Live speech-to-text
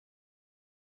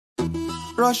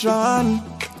rush on.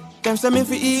 Them say me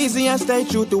fi easy and stay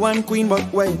true to one queen, but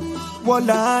wait, hold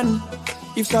on.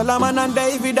 If Solomon and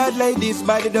David had laid this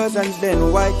by the dozens,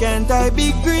 then why can't I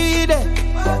be greedy?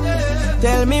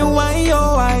 Tell me why,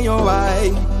 oh why, oh why?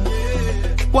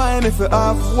 Why me fi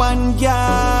off one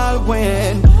girl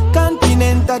when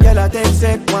continental girl I take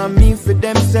set? Want me for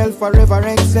themself forever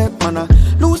except man a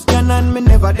loose cannon, me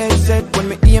never dead set. When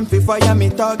me aim fi fire, me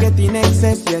target in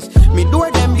excess, yes. Me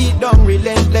door them beat down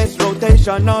relentless,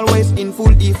 rotation always in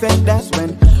full effect. That's when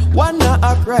one not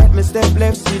upright, me step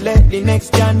left, select the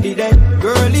next candidate.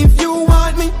 Girl, if you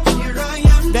want me, here I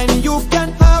am, then you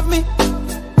can have me.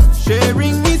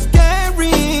 Sharing is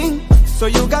caring, so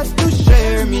you got to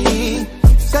share me.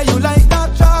 Say you like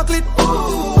dark chocolate,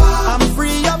 ooh, I'm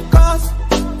free of cost.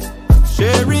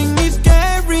 Sharing is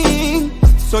caring,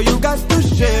 so you got to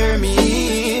share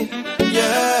me.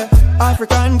 Yeah,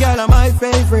 African girl are my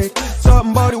favorite.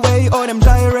 Something about the way all them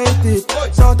gyrated.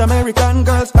 South American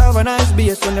girls have a nice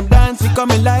bass. When them dance it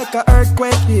coming like a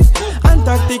earthquake hit.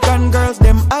 Antarctican girls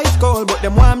them ice cold, but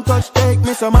them warm touch take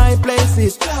me to my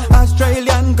places.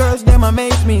 Australian girls them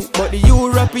amaze me, but the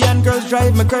European girls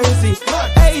drive me crazy.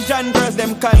 Asian girls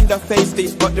them kinda feisty,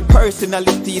 but the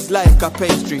personality is like a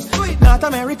pastry. North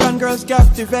American girls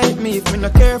captivate me. If me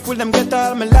not careful, them get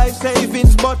all my life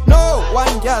savings. But no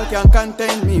one girl can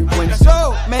contain me when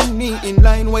so many in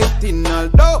line waiting.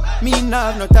 Although me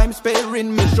not have no time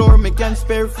sparing, me sure me can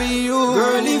spare for you.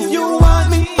 Girl, if you want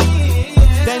me,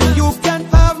 then you can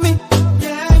have me.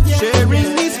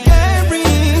 Sharing is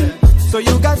caring, so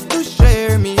you got to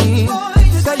share me.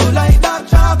 Say you like dark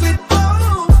chocolate,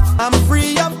 I'm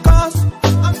free of cost.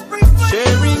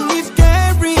 Sharing is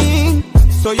caring,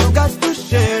 so you got to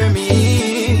share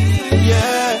me.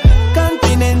 Yeah,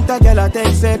 continental girl I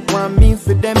take set. Want me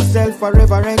for themself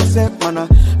forever except man a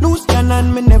loose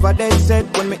cannon, me never dead set.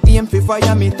 When me aim fi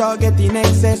fire, me target in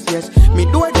excess, yes. Me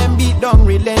door them beat down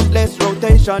relentless,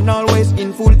 rotation always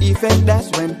in full effect. That's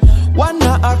when one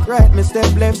not upright, me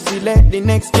step left, select the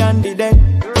next candidate.